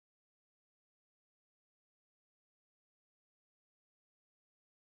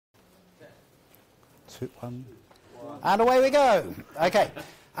2, 1. And away we go. Okay.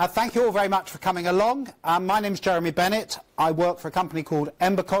 Thank you all very much for coming along. My name's Jeremy Bennett. I work for a company called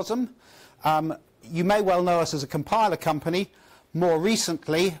Embercosm. You may well know us as a compiler company. More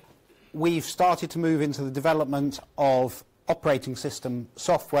recently, we've started to move into the development of operating system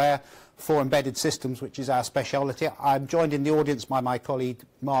software for embedded systems, which is our speciality. I'm joined in the audience by my colleague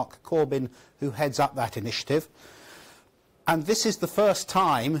Mark Corbin, who heads up that initiative. And this is the first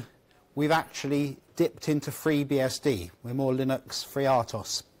time we've actually dipped into FreeBSD. We're more Linux,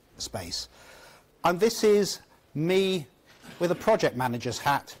 FreeRTOS space. And this is me with a project manager's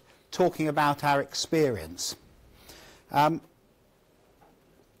hat talking about our experience.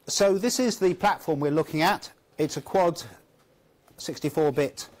 So this is the platform we're looking at. It's a quad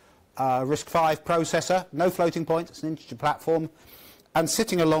 64-bit RISC-V processor, no floating point, it's an integer platform. And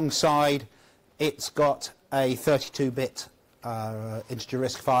sitting alongside, it's got a 32-bit integer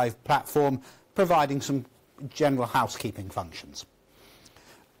RISC-V platform, providing some general housekeeping functions.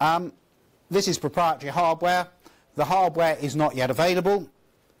 This is proprietary hardware. The hardware is not yet available.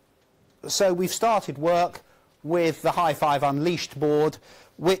 So we've started work with the Hi5 Unleashed board,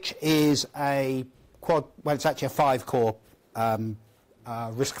 which is a quad, well, it's actually a 5-core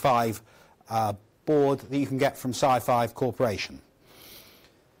RISC-V board that you can get from Sci5 Corporation.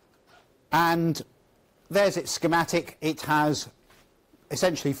 And there's its schematic. It has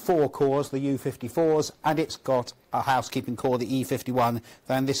essentially 4 cores, the U54s, and it's got a housekeeping core, the E51,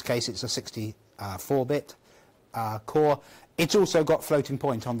 though in this case it's a 64-bit core. It's also got floating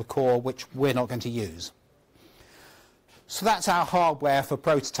point on the core, which we're not going to use. So that's our hardware for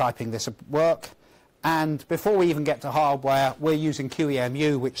prototyping this work. And before we even get to hardware, we're using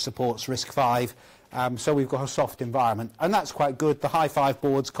QEMU, which supports RISC-V. So we've got a soft environment, and that's quite good. The Hi5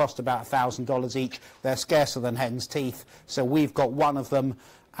 boards cost about $1,000 each. They're scarcer than hen's teeth, so we've got one of them,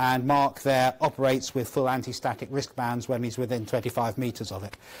 and Mark there operates with full anti-static RISC bands when he's within 25 meters of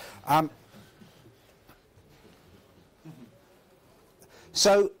it.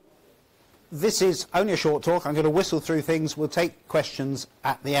 So this is only a short talk. I'm going to whistle through things. We'll take questions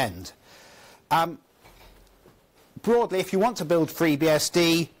at the end. Broadly, if you want to build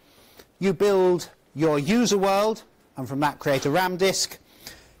FreeBSD, you build your user world, and from that create a RAM disk.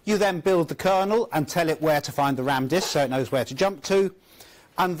 You then build the kernel and tell it where to find the RAM disk so it knows where to jump to.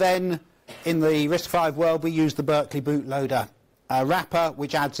 And then in the RISC-V world, we use the Berkeley bootloader wrapper,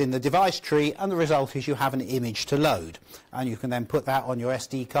 which adds in the device tree, and the result is you have an image to load. And you can then put that on your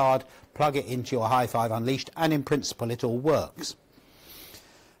SD card, plug it into your Hi5 Unleashed, and in principle it all works.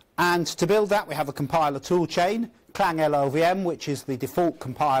 And to build that, we have a compiler toolchain, Clang LLVM, which is the default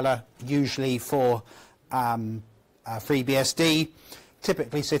compiler usually for FreeBSD,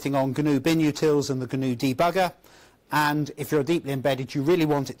 typically sitting on GNU binutils and the GNU debugger. And if you're deeply embedded, you really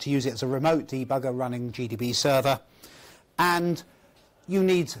want it to use it as a remote debugger running GDB server. And you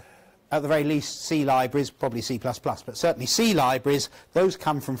need, at the very least, C libraries, probably C++, but certainly C libraries. Those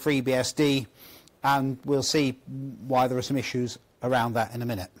come from FreeBSD, and we'll see why there are some issues around that in a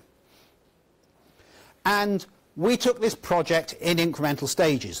minute. And we took this project in incremental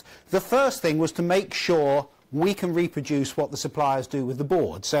stages. The first thing was to make sure we can reproduce what the suppliers do with the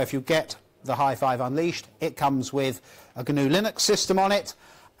board. So if you get the Hi5 Unleashed, it comes with a GNU Linux system on it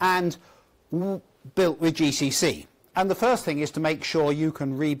and built with GCC. And the first thing is to make sure you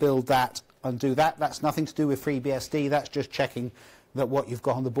can rebuild that and do that. That's nothing to do with FreeBSD. That's just checking that what you've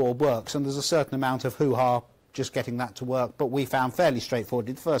got on the board works. And there's a certain amount of hoo-ha just getting that to work. But we found fairly straightforward.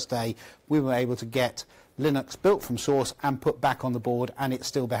 The first day, we were able to get Linux built from source and put back on the board, and it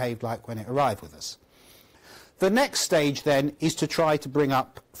still behaved like when it arrived with us. The next stage then is to try to bring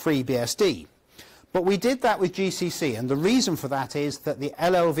up FreeBSD. But we did that with GCC, and the reason for that is that the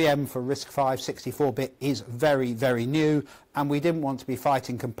LLVM for RISC-V 64-bit is very, very new, and we didn't want to be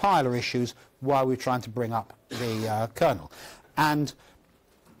fighting compiler issues while we were trying to bring up the kernel. And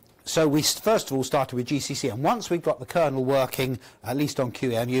so we first of all started with GCC, and once we got the kernel working, at least on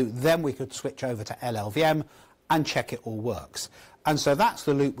QEMU, then we could switch over to LLVM and check it all works. And so that's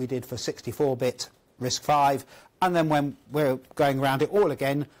the loop we did for 64-bit RISC-V, and then when we're going around it all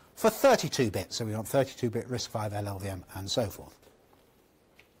again for 32-bit, so we want 32-bit RISC-V, LLVM, and so forth.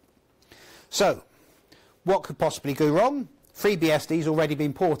 So, what could possibly go wrong? FreeBSD's already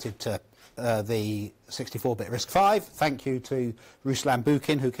been ported to the 64-bit RISC-V. Thank you to Ruslan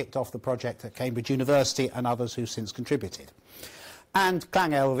Bukin, who kicked off the project at Cambridge University, and others who since contributed. And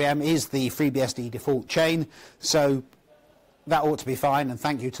Clang LLVM is the FreeBSD default chain, so that ought to be fine, and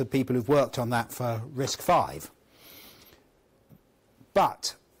thank you to the people who've worked on that for RISC-V.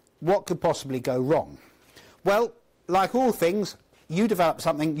 But what could possibly go wrong? Well, like all things, you develop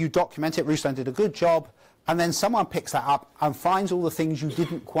something, you document it, Ruslan did a good job, and then someone picks that up and finds all the things you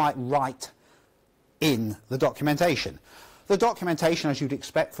didn't quite write in the documentation. The documentation, as you'd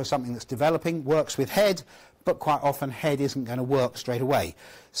expect for something that's developing, works with head, but quite often head isn't going to work straight away.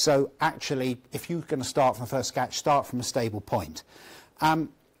 So actually, if you're going to start from the first sketch, start from a stable point.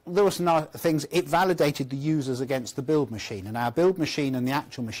 There were some other things. It validated the users against the build machine, and our build machine and the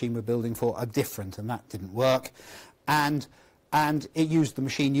actual machine we're building for are different, and that didn't work. And it used the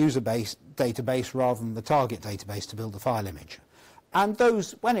machine user base database rather than the target database to build the file image. And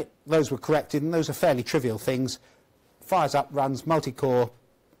those, when those were corrected, and those are fairly trivial things, fires up, runs multi-core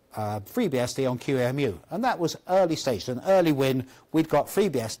FreeBSD on QEMU, and that was early stage, an early win. We'd got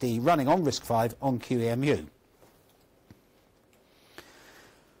FreeBSD running on RISC-V on QEMU.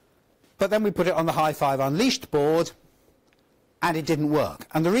 But then we put it on the Hi-5 Unleashed board, and it didn't work.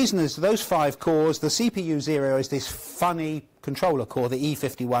 And the reason is those 5 cores, the CPU 0 is this funny controller core, the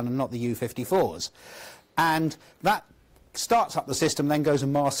E51 and not the U54s. And that starts up the system, then goes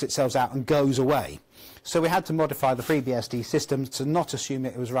and masks itself out and goes away. So we had to modify the FreeBSD system to not assume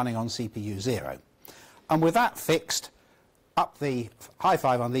it was running on CPU 0. And with that fixed, up the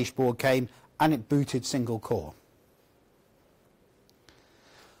Hi-5 Unleashed board came, and it booted single core.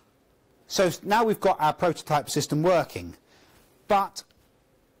 So now we've got our prototype system working. But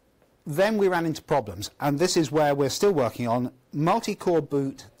then we ran into problems, and this is where we're still working on. Multi-core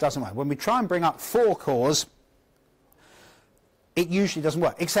boot doesn't work. When we try and bring up 4 cores, it usually doesn't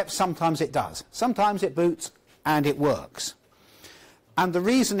work, except sometimes it does. Sometimes it boots and it works. And the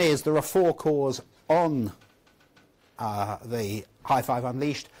reason is there are 4 cores on the Hi-5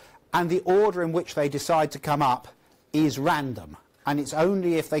 Unleashed, and the order in which they decide to come up is random. And it's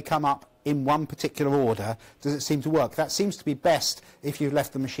only if they come up in one particular order does it seem to work. That seems to be best if you've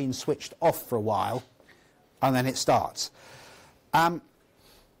left the machine switched off for a while and then it starts.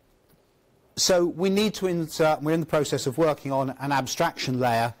 So we need to insert, we're in the process of working on an abstraction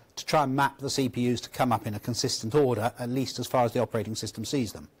layer to try and map the CPUs to come up in a consistent order, at least as far as the operating system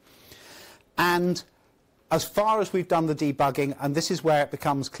sees them. And as far as we've done the debugging, and this is where it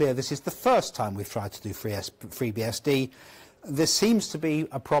becomes clear, this is the first time we've tried to do FreeBSD, there seems to be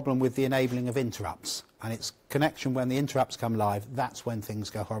a problem with the enabling of interrupts, and its connection when the interrupts come live, that's when things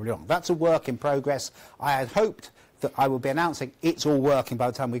go horribly wrong. That's a work in progress. I had hoped that I would be announcing it's all working by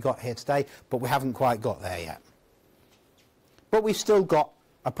the time we got here today, but we haven't quite got there yet. But we've still got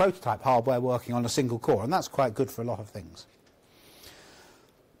a prototype hardware working on a single core, and that's quite good for a lot of things.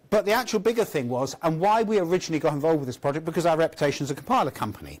 But the actual bigger thing was, and why we originally got involved with this project, because our reputation as a compiler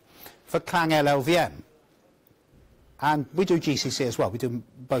company for Clang LLVM. And we do GCC as well, we do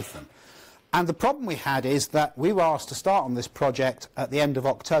both of them. And the problem we had is that we were asked to start on this project at the end of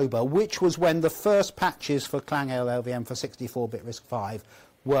October, which was when the first patches for Clang LLVM for 64-bit RISC-V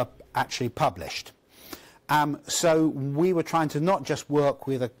were actually published. So we were trying to not just work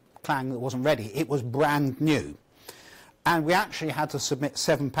with a Clang that wasn't ready, it was brand new. And we actually had to submit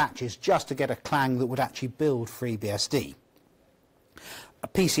 7 patches just to get a Clang that would actually build FreeBSD.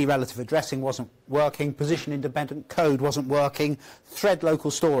 PC relative addressing wasn't working, position independent code wasn't working, thread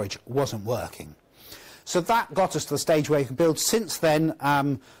local storage wasn't working. So that got us to the stage where you can build. Since then,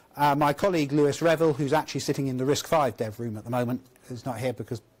 my colleague Lewis Revel, who's actually sitting in the RISC-V dev room at the moment, who's not here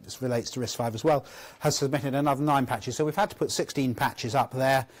because this relates to RISC-V as well, has submitted another 9 patches. So we've had to put 16 patches up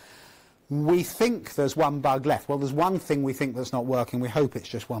there. We think there's 1 bug left. Well, there's one thing we think that's not working. We hope it's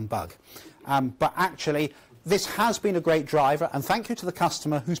just 1 bug. But actually, this has been a great driver, and thank you to the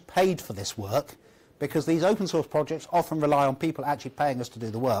customer who's paid for this work, because these open source projects often rely on people actually paying us to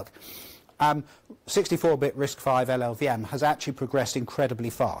do the work. 64-bit RISC-V LLVM has actually progressed incredibly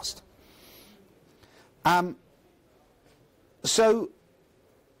fast. So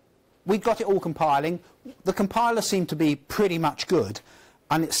we got it all compiling. The compiler seemed to be pretty much good,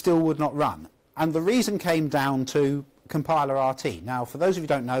 and it still would not run. And the reason came down to Compiler RT. Now, for those of you who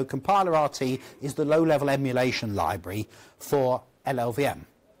don't know, Compiler RT is the low-level emulation library for LLVM.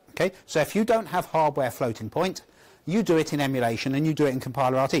 Okay? So if you don't have hardware floating point, you do it in emulation and you do it in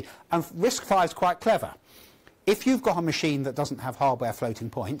Compiler RT. And RISC-V is quite clever. If you've got a machine that doesn't have hardware floating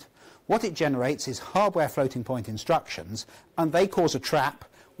point, what it generates is hardware floating point instructions, and they cause a trap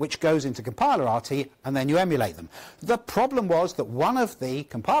which goes into Compiler RT, and then you emulate them. The problem was that one of the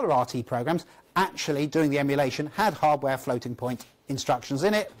Compiler RT programs actually doing the emulation had hardware floating point instructions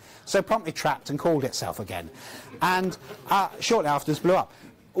in it, so promptly trapped and called itself again. And shortly after, this blew up.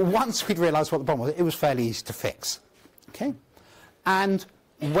 Once we'd realised what the problem was, it was fairly easy to fix. Okay? And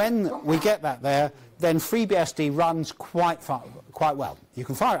when we get that there, then FreeBSD runs quite well. You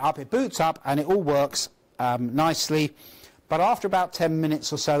can fire it up, it boots up, and it all works nicely. but after about 10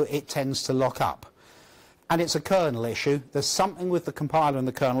 minutes or so it tends to lock up. And it's a kernel issue. There's something with the compiler and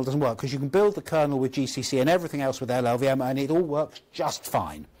the kernel doesn't work, because you can build the kernel with GCC and everything else with LLVM and it all works just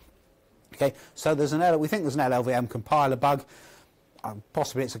fine. Okay, so there's we think there's an LLVM compiler bug.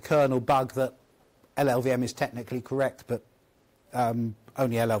 Possibly it's a kernel bug that LLVM is technically correct, but only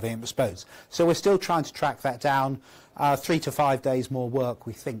LLVM explodes. So we're still trying to track that down. 3 to 5 days more work,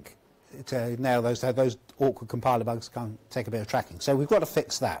 we think, to nail those awkward compiler bugs. Can take a bit of tracking. So we've got to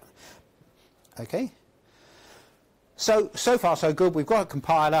fix that. Okay. So far so good. We've got a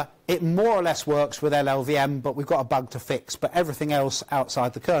compiler. It more or less works with LLVM, but we've got a bug to fix. But everything else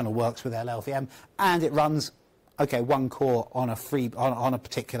outside the kernel works with LLVM, and it runs, okay, one core on a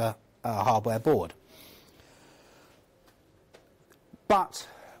particular hardware board. But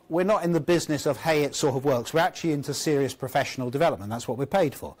we're not in the business of, hey, it sort of works. We're actually into serious professional development. That's what we're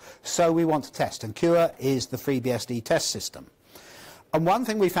paid for. So we want to test, and Cure is the FreeBSD test system. And one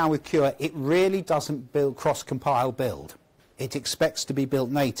thing we found with Cure, it really doesn't cross-compile build. It expects to be built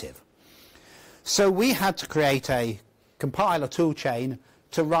native. So we had to create a compiler toolchain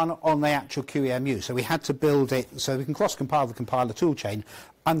to run on the actual QEMU. So we had to build it so we can cross-compile the compiler toolchain,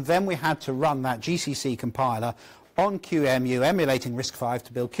 and then we had to run that GCC compiler on QEMU emulating RISC-V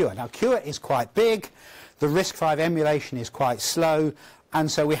to build Cure. Now Cure is quite big, the RISC-V emulation is quite slow, and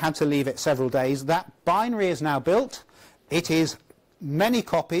so we had to leave it several days. That binary is now built. It is many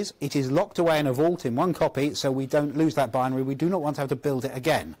copies. It is locked away in a vault in one copy, so we don't lose that binary. We do not want to have to build it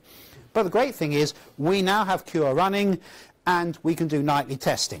again. But the great thing is we now have Cure running and we can do nightly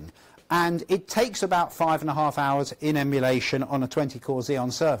testing. And it takes about 5.5 hours in emulation on a 20-core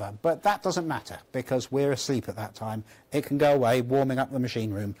Xeon server. But that doesn't matter because we're asleep at that time. It can go away, warming up the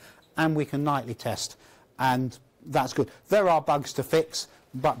machine room, and we can nightly test. And that's good. There are bugs to fix,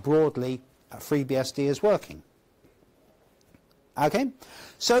 but broadly, FreeBSD is working. Okay,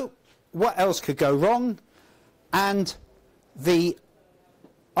 so what else could go wrong? And the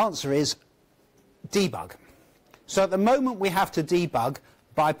answer is debug. So at the moment we have to debug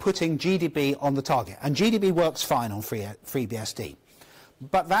by putting GDB on the target, and GDB works fine on FreeBSD.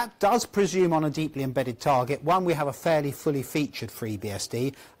 But that does presume on a deeply embedded target, one, we have a fairly fully featured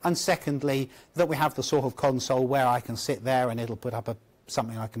FreeBSD, and secondly, that we have the sort of console where I can sit there and it'll put up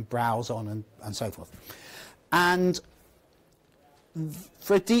something I can browse on and so forth. And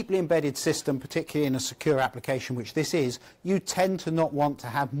for a deeply embedded system, particularly in a secure application, which this is, you tend to not want to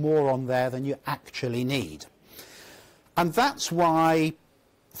have more on there than you actually need. And that's why,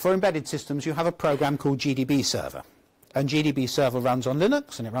 for embedded systems, you have a program called GDB Server. And GDB Server runs on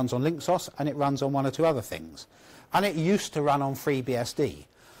Linux, and it runs on LinkSOS, and it runs on one or two other things. And it used to run on FreeBSD.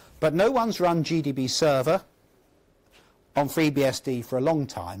 But no one's run GDB Server on FreeBSD for a long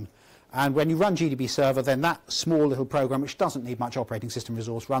time. And when you run GDB Server, then that small little program, which doesn't need much operating system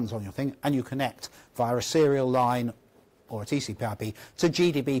resource, runs on your thing, and you connect via a serial line or a TCP/IP to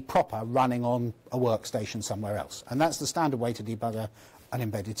GDB proper running on a workstation somewhere else. And that's the standard way to debug an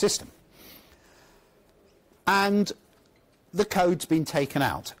embedded system. And the code's been taken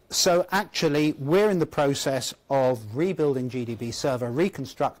out. So actually, we're in the process of rebuilding GDB Server,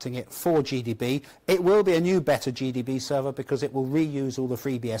 reconstructing it for GDB. It will be a new, better GDB Server because it will reuse all the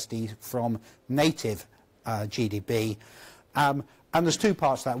FreeBSD from native GDB. And there's two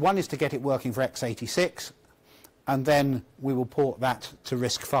parts to that. One is to get it working for x86, and then we will port that to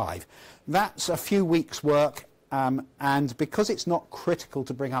RISC-V. That's a few weeks' work. And because it's not critical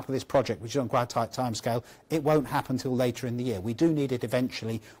to bring up this project, which is on quite a tight timescale, it won't happen until later in the year. We do need it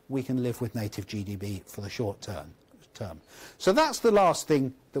eventually. We can live with native GDB for the short term. So that's the last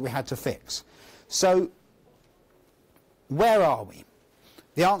thing that we had to fix. So where are we?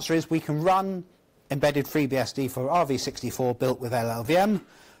 The answer is we can run embedded FreeBSD for RV64 built with LLVM.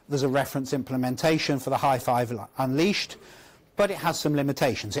 There's a reference implementation for the Hi-Fi Unleashed, but it has some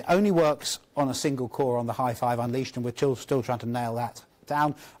limitations. It only works on a single core on the Hi-Fi Unleashed, and we're still trying to nail that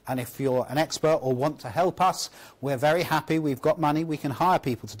down. And if you're an expert or want to help us, we're very happy. We've got money. We can hire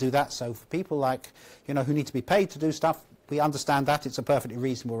people to do that. So for people like, you know, who need to be paid to do stuff, we understand that. It's a perfectly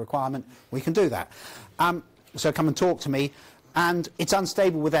reasonable requirement. We can do that. So come and talk to me. And it's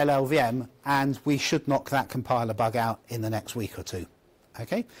unstable with LLVM, and we should knock that compiler bug out in the next week or two.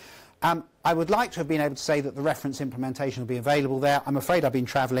 Okay? I would like to have been able to say that the reference implementation will be available there. I'm afraid I've been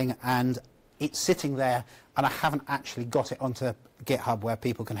travelling and it's sitting there and I haven't actually got it onto GitHub where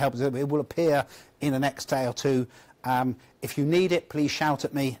people can help us. It will appear in the next day or two. If you need it, please shout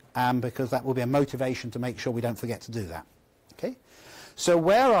at me because that will be a motivation to make sure we don't forget to do that. Okay? So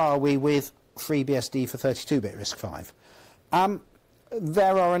where are we with FreeBSD for 32-bit RISC-V?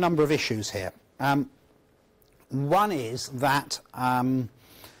 There are a number of issues here. One is that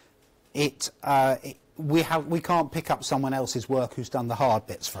we can't pick up someone else's work who's done the hard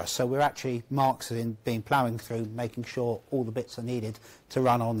bits for us. So we're actually, Mark's been ploughing through, making sure all the bits are needed to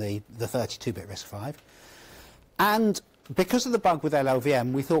run on the 32-bit RISC-V. And because of the bug with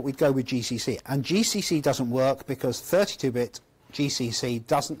LLVM, we thought we'd go with GCC. And GCC doesn't work because 32-bit GCC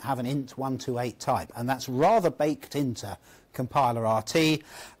doesn't have an int128 type. And that's rather baked into compiler RT.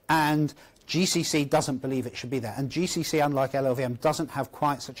 And GCC doesn't believe it should be there. And GCC, unlike LLVM, doesn't have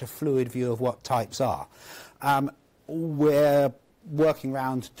quite such a fluid view of what types are. We're working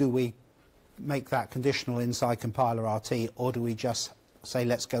around, do we make that conditional inside compiler RT, or do we just say,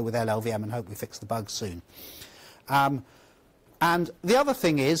 let's go with LLVM and hope we fix the bugs soon? And the other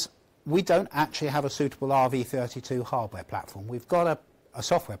thing is, we don't actually have a suitable RV32 hardware platform. We've got a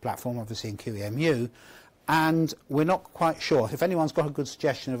software platform, obviously, in QEMU, and we're not quite sure. If anyone's got a good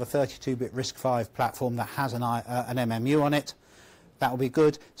suggestion of a 32-bit RISC-V platform that has an MMU on it, that will be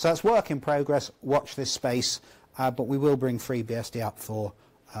good. So that's work in progress. Watch this space. But we will bring FreeBSD up for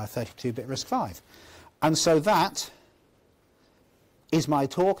 32-bit RISC-V. And so that is my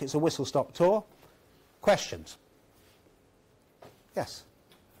talk. It's a whistle-stop tour. Questions? Yes?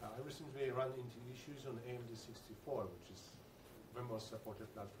 I recently ran into issues on AMD 64, which is the most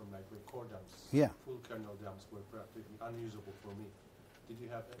supported platform, like where core dumps, full kernel dumps were practically unusable for me. Did you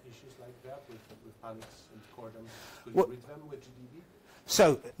have issues like that with panics and core dumps? Could you read them with GDB?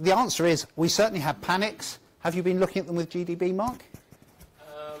 So the answer is we certainly have panics. Have you been looking at them with GDB, Mark?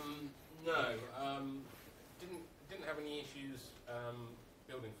 No. Didn't have any issues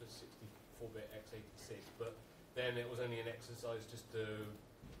building for 64-bit x86, but then it was only an exercise just to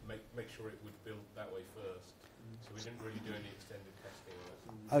make sure it would build that way first. So we didn't really do any extended testing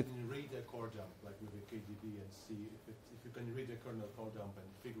on it. Can you read a core dump, like with a KDB, and see if you can read a kernel core dump and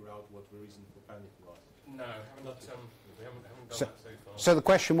figure out what the reason for panic was? No, we haven't done that so far. So the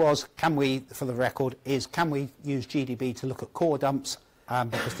question was, can we, for the record, can we use GDB to look at core dumps,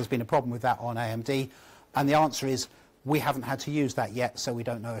 because there's been a problem with that on AMD, and the answer is we haven't had to use that yet, so we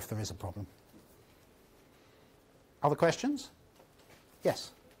don't know if there is a problem. Other questions?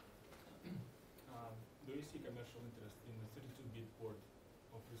 Yes? Do you see commercial interest in the 32-bit port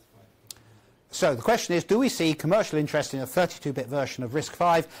of RISC-V? So the question is, do we see commercial interest in a 32-bit version of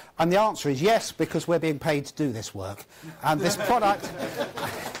RISC-V? And the answer is yes, because we're being paid to do this work. And this product,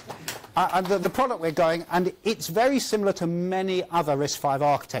 and the product we're going, and it's very similar to many other RISC-V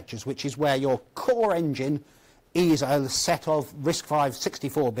architectures, which is where your core engine is a set of RISC-V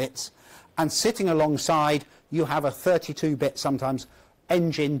 64 bits, and sitting alongside you have a 32-bit sometimes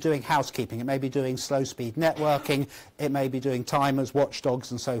engine doing housekeeping. It may be doing slow-speed networking, it may be doing timers,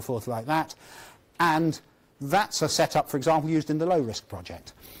 watchdogs, and so forth like that. And that's a setup, for example, used in the low-risk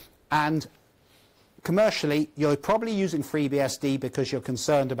project. And commercially, you're probably using FreeBSD because you're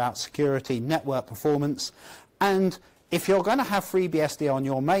concerned about security, network performance. And if you're going to have FreeBSD on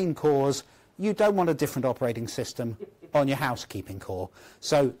your main cores, you don't want a different operating system on your housekeeping core.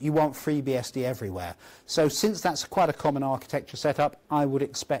 So you want FreeBSD everywhere. So since that's quite a common architecture setup, I would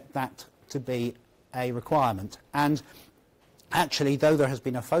expect that to be a requirement. And actually, though there has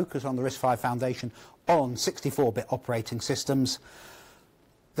been a focus on the RISC-V Foundation on 64-bit operating systems,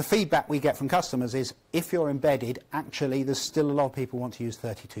 the feedback we get from customers is if you're embedded, actually there's still a lot of people who want to use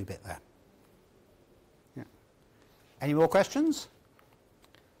 32-bit there. Yeah. Any more questions?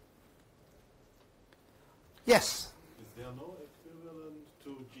 Yes? Is there no equivalent to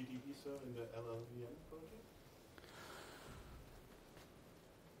GDB server in the LLVM project?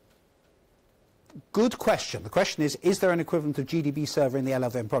 Good question. The question is there an equivalent of GDB server in the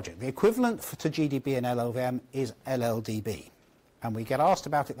LLVM project? The equivalent to GDB and LLVM is LLDB. And we get asked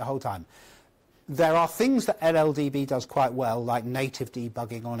about it the whole time. There are things that LLDB does quite well, like native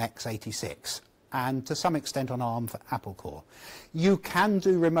debugging on x86, and to some extent on ARM for Apple Core. You can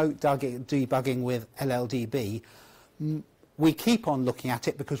do remote debugging with LLDB. We keep on looking at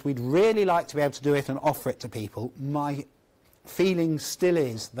it because we'd really like to be able to do it and offer it to people. My feeling still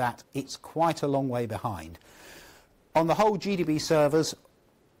is that it's quite a long way behind. On the whole, GDB servers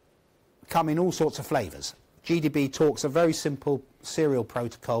come in all sorts of flavours. GDB talks a very simple serial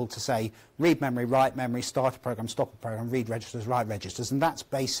protocol to say read memory, write memory, start a program, stop a program, read registers, write registers, and that's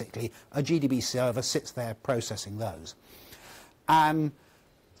basically a GDB server sits there processing those.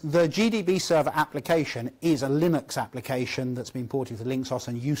 The GDB server application is a Linux application that's been ported to Linux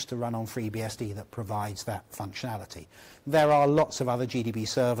and used to run on FreeBSD that provides that functionality. There are lots of other GDB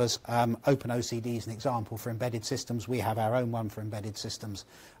servers. OpenOCD is an example for embedded systems. We have our own one for embedded systems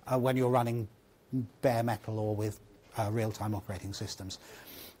when you're running bare metal or with real-time operating systems.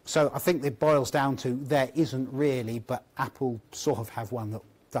 So I think it boils down to there isn't really, but Apple sort of have one that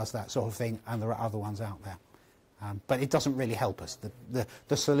does that sort of thing, and there are other ones out there. But it doesn't really help us.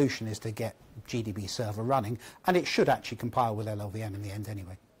 The solution is to get GDB server running, and it should actually compile with LLVM in the end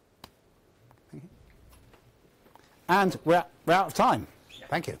anyway. And we're out of time.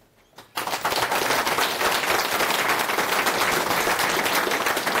 Thank you.